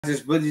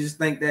just really just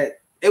think that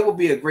it would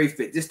be a great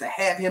fit just to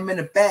have him in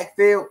the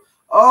backfield.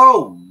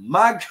 Oh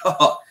my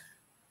God.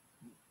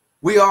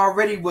 We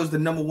already was the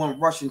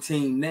 #1 rushing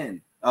team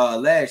then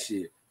last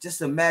year.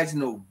 Just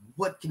imagine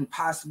what can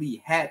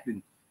possibly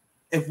happen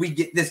if we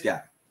get this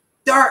guy.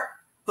 Derrick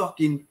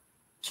fucking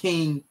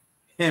King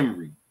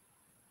Henry.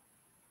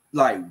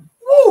 Like,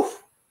 woo!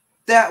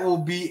 That will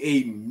be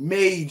a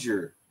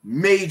major,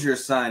 major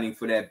signing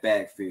for that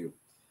backfield.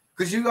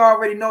 Because you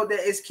already know that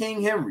it's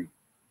King Henry.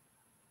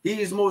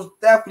 He's most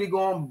definitely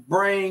going to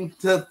bring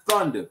the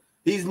thunder.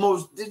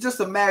 Just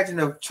imagine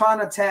of trying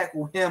to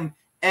tackle him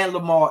and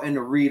Lamar in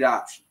the read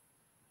option.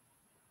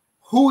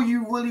 Who are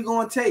you really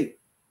going to take?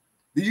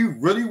 Do you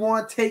really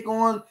want to take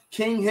on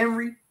King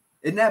Henry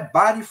in that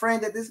body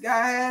frame that this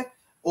guy had?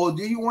 Or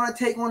do you want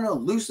to take on an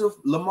elusive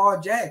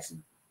Lamar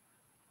Jackson?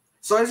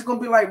 So it's going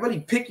to be like really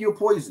pick your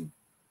poison.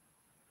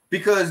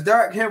 Because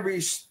Derrick Henry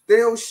is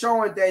still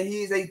showing that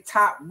he's a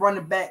top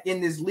running back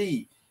in this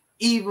league,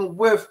 even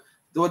with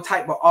the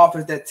type of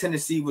offense that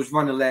Tennessee was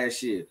running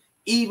last year.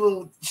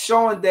 Even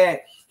showing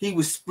that he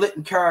was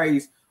splitting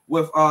carries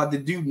with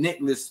the dude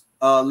Nicholas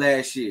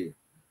last year.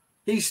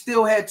 He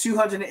still had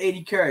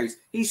 280 carries.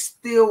 He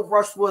still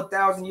rushed for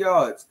 1,000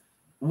 yards,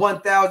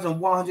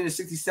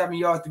 1,167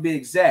 yards to be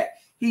exact.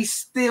 He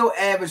still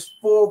averaged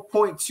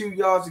 4.2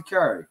 yards a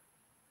carry.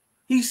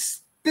 He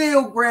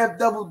still grabbed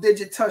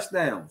double-digit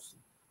touchdowns.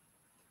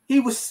 He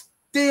was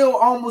still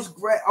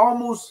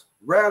almost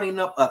rallying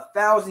up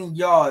 1,000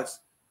 yards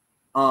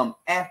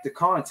after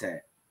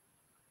contact.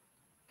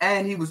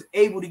 And he was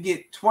able to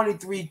get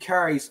 23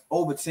 carries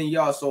over 10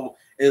 yards. So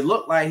it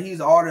looked like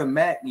he's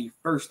automatically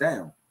first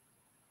down.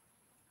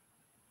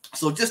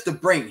 So just to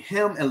bring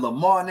him and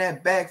Lamar in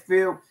that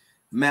backfield,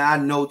 man,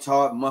 I know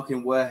Todd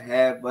Monken will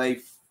have a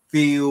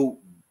field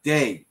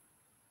day.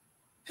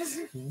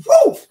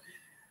 Woo!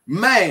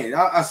 Man,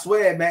 I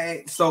swear,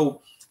 man.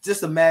 So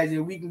just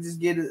imagine we can just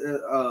get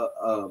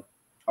a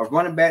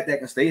running back that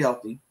can stay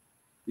healthy.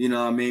 You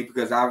know what I mean?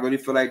 Because I really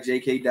feel like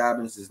J.K.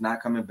 Dobbins is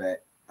not coming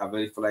back. I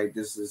really feel like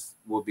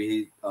will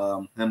be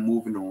him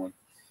moving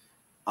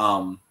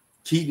on.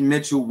 Keaton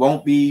Mitchell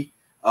won't be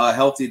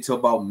healthy until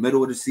about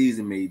middle of the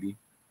season, maybe.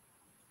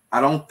 I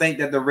don't think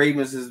that the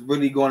Ravens is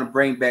really going to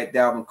bring back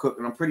Dalvin Cook,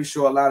 and I'm pretty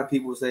sure a lot of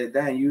people say,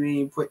 "Dang, you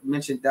ain't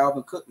mentioned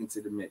Dalvin Cook into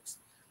the mix."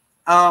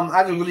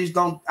 I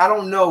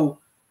don't know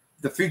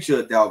the future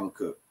of Dalvin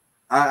Cook.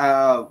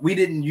 We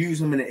didn't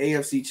use him in the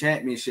AFC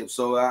Championship,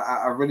 so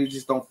I really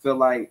just don't feel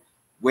like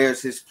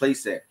where's his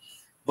place at.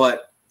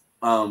 But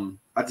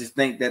I just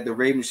think that the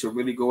Ravens should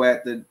really go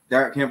after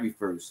Derrick Henry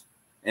first.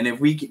 And if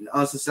we get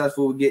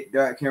unsuccessful get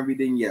Derrick Henry,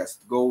 then yes,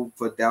 go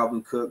for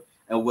Dalvin Cook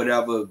and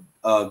whatever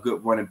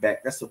good running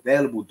back that's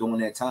available during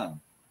that time.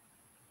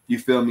 You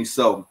feel me?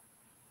 So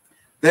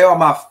there are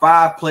my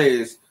 5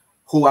 players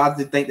who I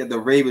think that the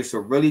Ravens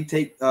should really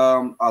take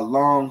a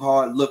long,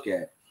 hard look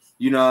at.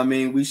 You know what I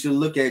mean? We should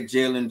look at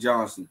Jalen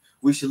Johnson.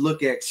 We should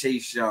look at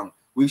Chase Young.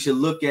 We should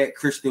look at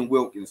Christian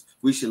Wilkins.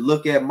 We should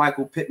look at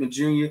Michael Pittman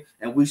Jr.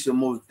 And we should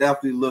most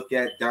definitely look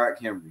at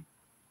Derrick Henry.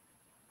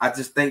 I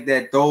just think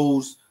that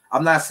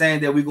I'm not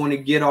saying that we're going to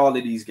get all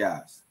of these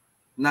guys.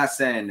 I'm not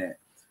saying that.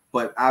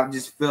 But I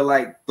just feel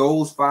like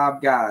those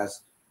 5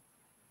 guys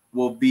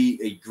will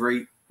be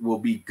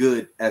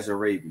good as a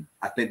Raven.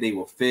 I think they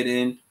will fit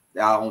in.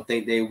 I don't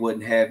think they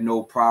wouldn't have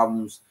no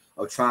problems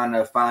of trying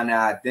to find their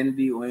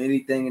identity or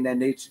anything in that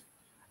nature.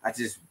 I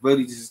just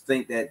really just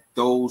think that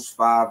those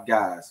 5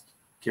 guys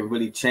can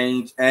really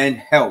change and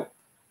help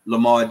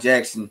Lamar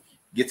Jackson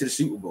get to the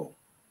Super Bowl.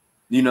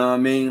 You know what I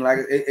mean? Like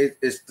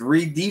it's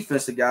 3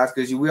 defensive guys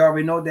because we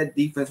already know that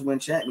defense win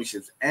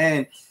championships.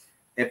 And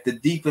if the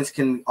defense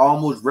can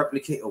almost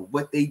replicate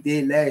what they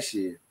did last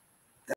year,